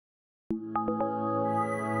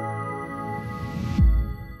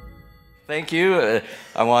Thank you.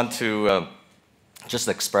 I want to just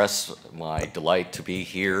express my delight to be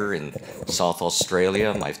here in South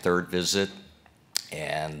Australia, my third visit.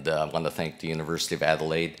 And I want to thank the University of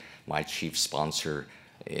Adelaide, my chief sponsor,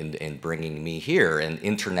 in bringing me here and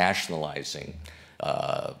internationalizing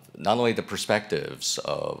not only the perspectives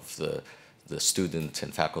of the student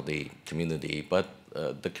and faculty community, but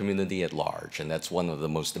the community at large. And that's one of the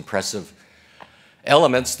most impressive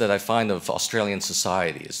elements that I find of Australian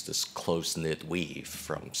society, is this close-knit weave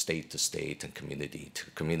from state to state and community to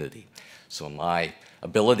community. So my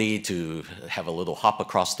ability to have a little hop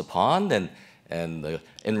across the pond and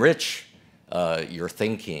enrich your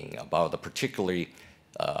thinking about a particularly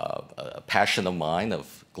passion of mine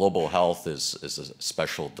of global health is a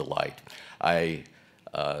special delight. My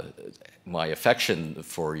affection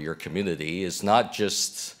for your community is not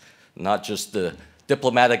just the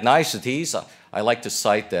diplomatic niceties. I like to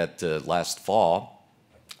cite that last fall,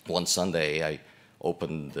 one Sunday, I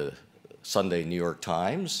opened the Sunday New York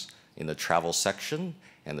Times in the travel section,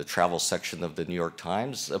 and the travel section of the New York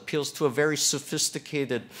Times appeals to a very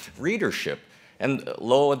sophisticated readership. And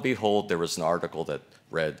lo and behold, there was an article that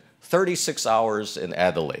read, 36 hours in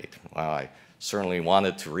Adelaide. Well, I certainly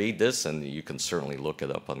wanted to read this, and you can certainly look it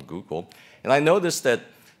up on Google. And I noticed that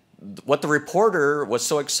what the reporter was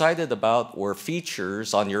so excited about were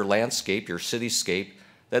features on your landscape, your cityscape,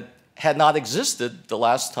 that had not existed the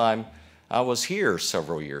last time I was here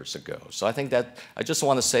several years ago. So I think that, I just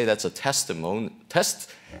want to say that's a testament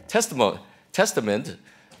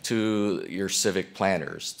to your civic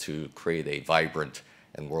planners to create a vibrant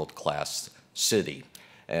and world-class city.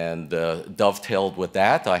 And dovetailed with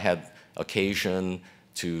that, I had occasion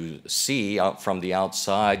to see from the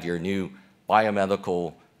outside your new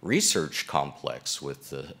biomedical research complex with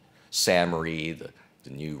the SAMRI, the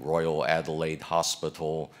new Royal Adelaide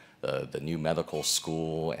Hospital, the new medical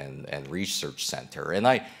school and research center. And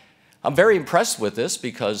I'm very impressed with this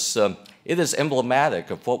because it is emblematic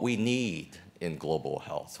of what we need in global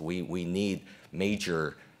health. We need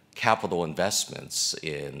major capital investments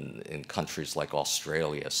in countries like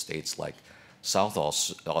Australia, states like South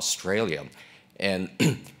Australia. And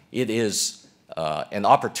it is an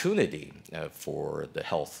opportunity for the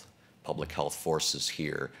public health forces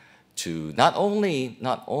here to not only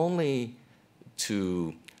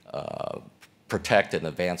to protect and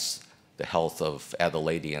advance the health of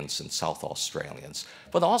Adelaideans and South Australians,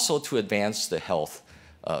 but also to advance the health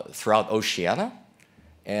throughout Oceania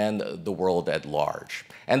and the world at large.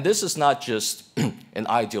 And this is not just an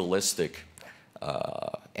idealistic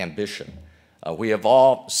ambition. We have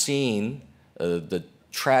all seen the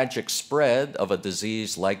tragic spread of a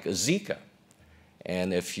disease like Zika.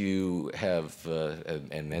 And if you have,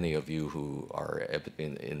 and many of you who are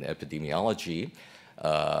in epidemiology,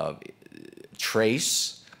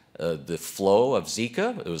 trace the flow of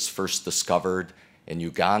Zika. It was first discovered in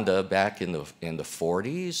Uganda back in the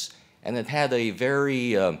 40s, and it had a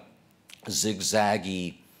very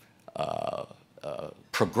zigzaggy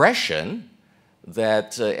progression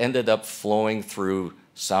that ended up flowing through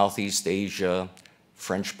Southeast Asia,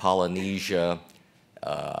 French Polynesia,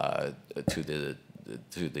 to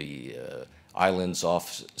the islands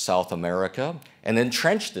off South America, and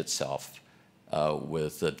entrenched itself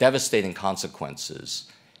with devastating consequences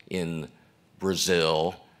in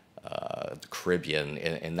Brazil, the Caribbean,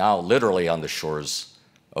 and now literally on the shores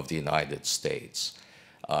of the United States.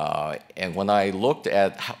 And when I looked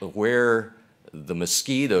at where the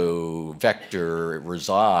mosquito vector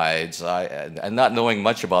resides, and not knowing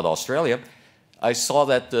much about Australia, I saw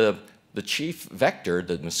that the chief vector,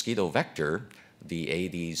 the mosquito vector, the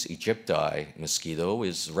Aedes aegypti mosquito,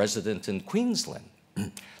 is resident in Queensland.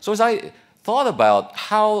 So as I thought about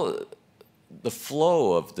how the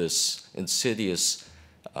flow of this insidious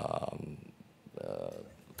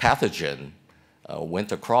pathogen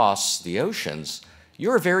went across the oceans,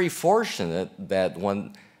 you're very fortunate that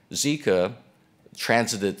when Zika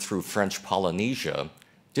transited through French Polynesia,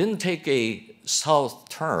 didn't take a south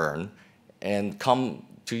turn and come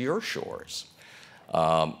to your shores.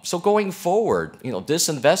 So going forward, this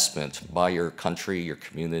investment by your country, your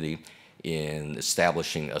community, in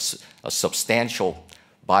establishing a substantial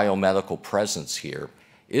biomedical presence here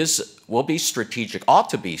will be strategic, ought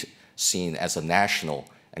to be seen as a national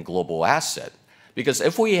and global asset. Because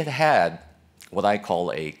if we had had what I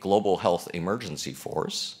call a global health emergency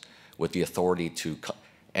force with the authority to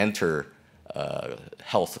enter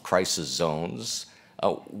health crisis zones,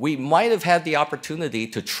 we might have had the opportunity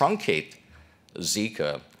to truncate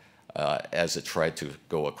Zika as it tried to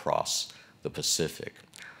go across the Pacific.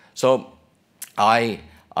 So I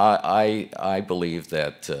believe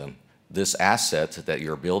that this asset that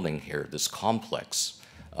you're building here, this complex,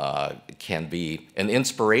 can be an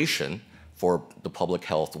inspiration for the public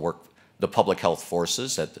health work, the public health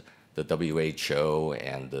forces at the WHO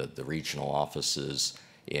and the regional offices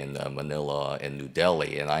in Manila and New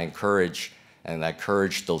Delhi. And I encourage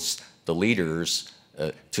the leaders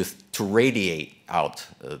to radiate out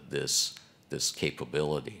this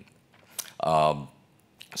capability.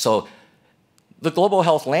 So the global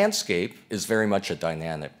health landscape is very much a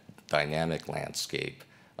dynamic landscape.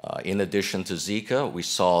 In addition to Zika, we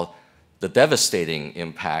saw the devastating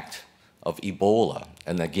impact of Ebola.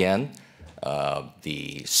 And again,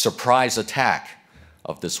 the surprise attack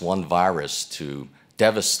of this one virus to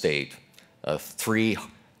devastate 3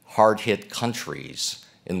 hard-hit countries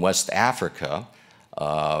in West Africa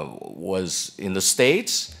was in the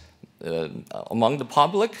States, among the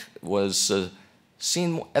public, was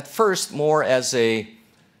seen at first more as a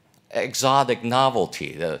exotic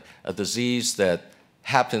novelty, a disease that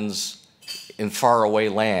happens in faraway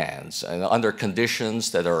lands and under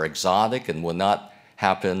conditions that are exotic and would not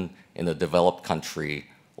happen in a developed country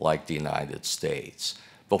like the United States.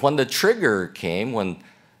 But when the trigger came, when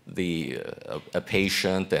a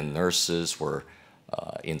patient and nurses were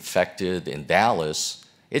infected in Dallas,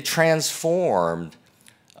 it transformed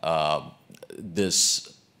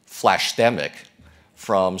this flashdemic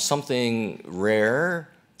from something rare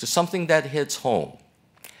to something that hits home.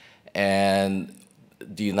 And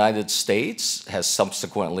the United States has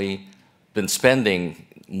subsequently been spending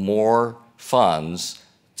more funds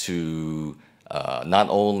to not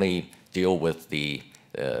only deal with the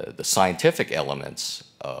scientific elements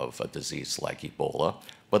of a disease like Ebola,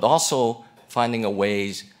 but also finding a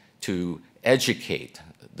way to educate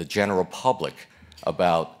the general public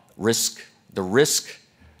about the risk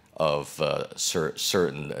of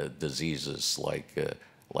certain diseases like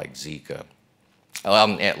Zika,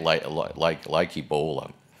 like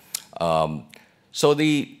Ebola. So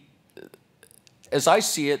as I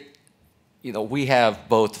see it, we have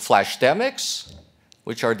both flashdemics,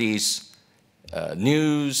 which are these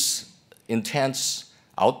news intense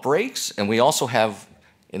outbreaks, and we also have,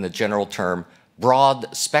 in the general term,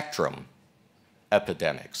 broad spectrum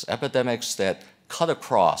epidemics that cut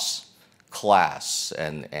across class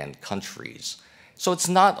and countries. So it's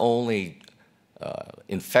not only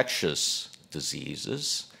infectious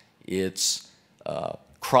diseases, it's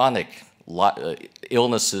chronic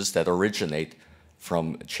illnesses that originate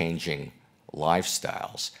from changing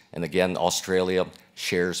lifestyles. And again, Australia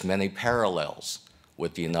shares many parallels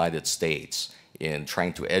with the United States in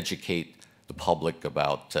trying to educate the public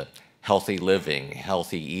about healthy living,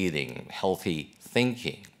 healthy eating, healthy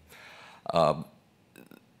thinking.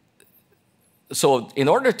 So in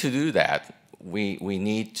order to do that, we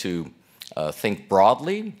need to think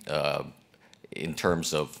broadly in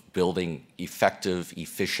terms of building effective,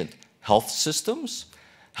 efficient health systems.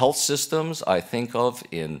 Health systems I think of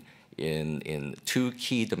in 2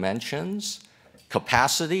 key dimensions: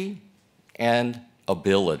 capacity and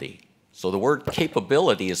ability. So the word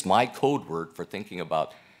capability is my code word for thinking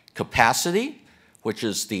about capacity, which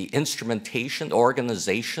is the instrumentation,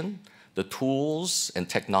 organization, the tools and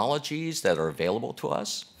technologies that are available to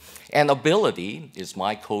us. And ability is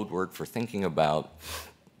my code word for thinking about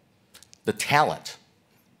the talent,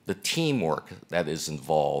 the teamwork that is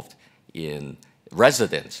involved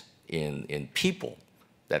resident in people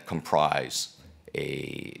that comprise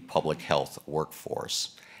a public health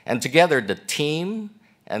workforce. And together, the team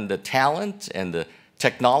and the talent and the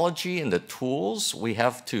technology and the tools, we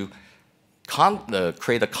have to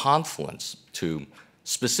create a confluence to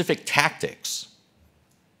specific tactics,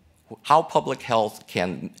 how public health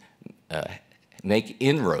can make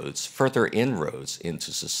inroads, further inroads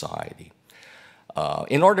into society.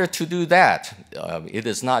 In order to do that, it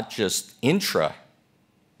is not just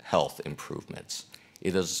intra-health improvements.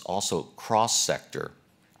 It is also cross-sector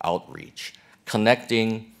outreach,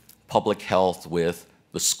 connecting public health with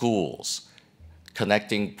the schools,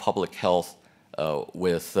 connecting public health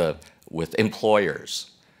with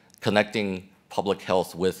employers, connecting public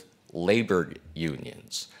health with labor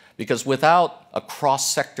unions. Because without a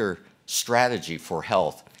cross-sector strategy for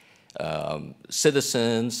health,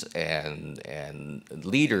 citizens and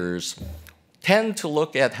leaders tend to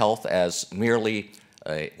look at health as merely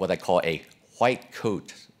what I call a white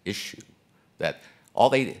coat issue. That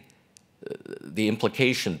the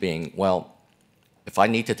implication being, well, if I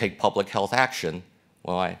need to take public health action,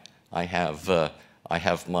 well, I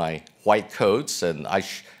have my white coats, and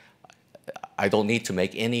I don't need to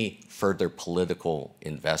make any further political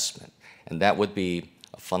investment. And that would be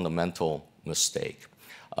a fundamental mistake.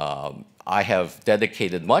 I have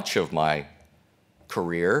dedicated much of my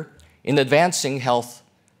career in advancing health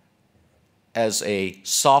as a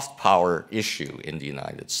soft power issue in the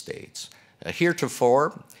United States.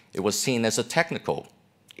 Heretofore, it was seen as a technical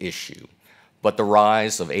issue, but the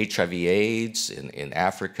rise of HIV/AIDS in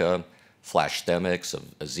Africa, flashdemics of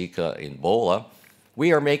Zika, Ebola,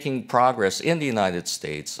 we are making progress in the United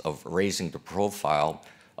States of raising the profile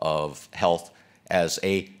of health as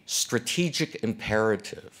a strategic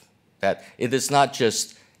imperative, that it is not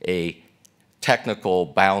just a technical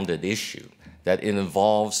bounded issue, that it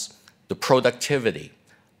involves the productivity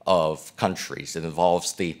of countries, it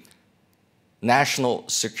involves the national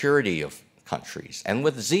security of countries. And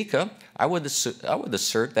with Zika, I would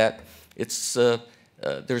assert that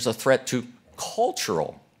there's a threat to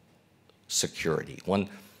cultural security. When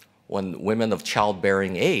women of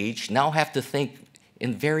childbearing age now have to think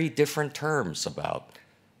in very different terms about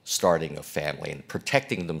starting a family and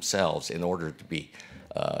protecting themselves in order to be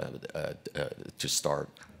to start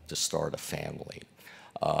a family.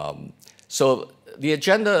 So the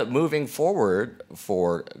agenda moving forward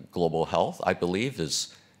for global health, I believe,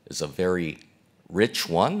 is a very rich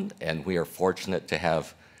one, and we are fortunate to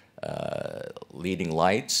have leading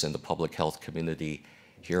lights in the public health community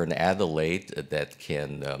here in Adelaide that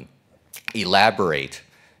can elaborate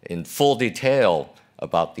in full detail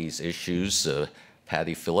about these issues.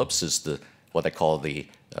 Patty Phillips is what I call the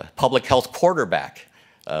public health quarterback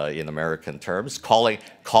in American terms, calling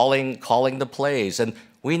the plays, and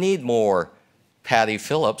we need more Patty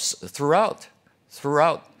Phillips throughout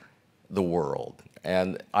the world.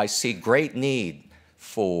 And I see great need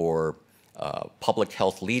for public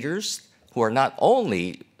health leaders who are not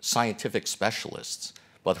only scientific specialists,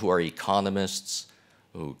 but who are economists,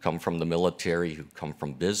 who come from the military, who come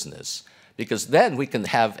from business, because then we can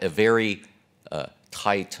have a very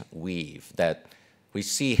tight weave that we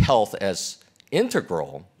see health as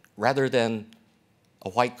integral rather than a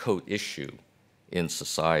white coat issue in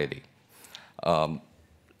society.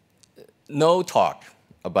 No talk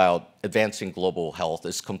about advancing global health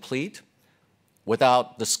is complete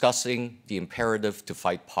without discussing the imperative to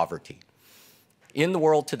fight poverty. In the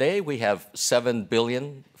world today, we have 7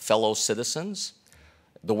 billion fellow citizens.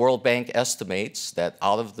 The World Bank estimates that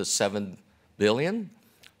out of the 7 billion,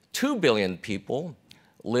 2 billion people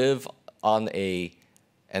live on an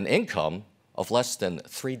income of less than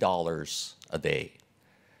 $3 a day.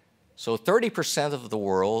 So 30% of the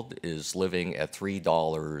world is living at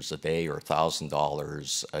 $3 a day or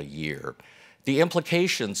 $1,000 a year. The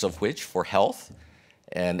implications of which for health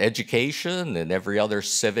and education and every other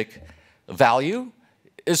civic value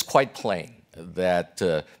is quite plain, that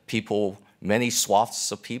many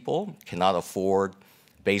swaths of people cannot afford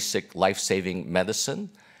basic life-saving medicine.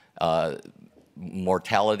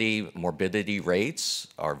 Morbidity rates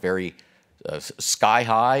are very sky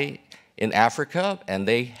high in Africa, and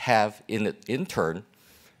they have in turn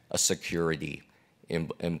a security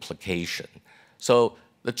implication. So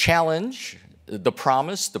the challenge, the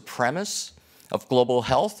promise, the premise of global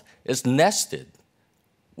health is nested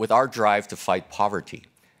with our drive to fight poverty.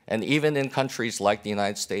 And even in countries like the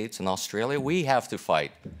United States and Australia, we have to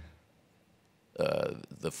fight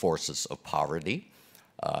the forces of poverty.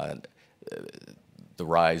 The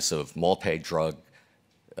rise of multi-drug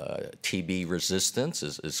TB resistance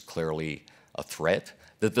is clearly a threat.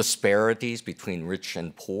 The disparities between rich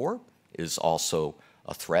and poor is also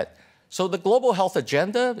a threat. So the global health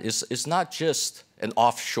agenda is not just an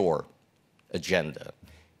offshore agenda.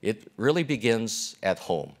 It really begins at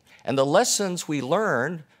home. And the lessons we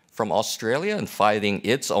learn from Australia in fighting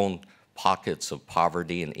its own pockets of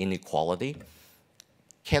poverty and inequality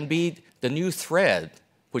can be the new thread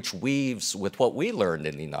which weaves with what we learned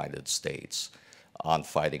in the United States on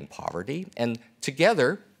fighting poverty. And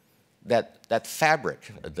together, that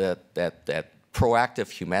fabric, that proactive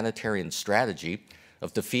humanitarian strategy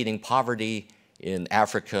of defeating poverty in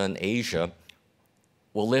Africa and Asia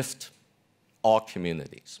will lift all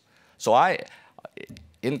communities. So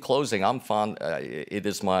in closing, I'm fond,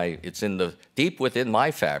 it's deep within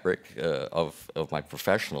my fabric of my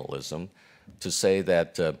professionalism to say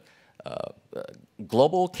that the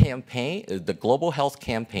global health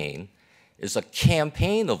campaign is a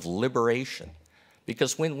campaign of liberation,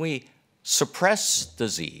 because when we suppress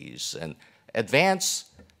disease and advance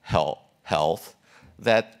health,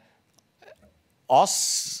 that all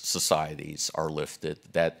societies are lifted,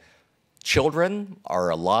 that children are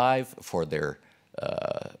alive for their,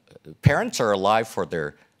 parents are alive for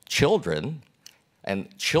their children,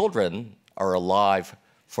 and children are alive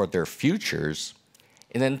for their futures,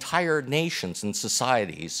 and entire nations and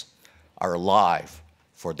societies are alive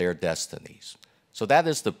for their destinies. So that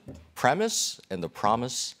is the premise and the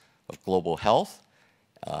promise of global health,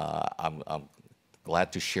 I'm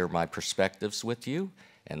glad to share my perspectives with you,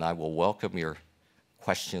 and I will welcome your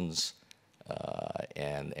questions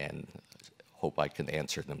and hope I can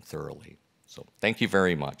answer them thoroughly. So thank you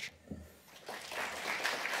very much.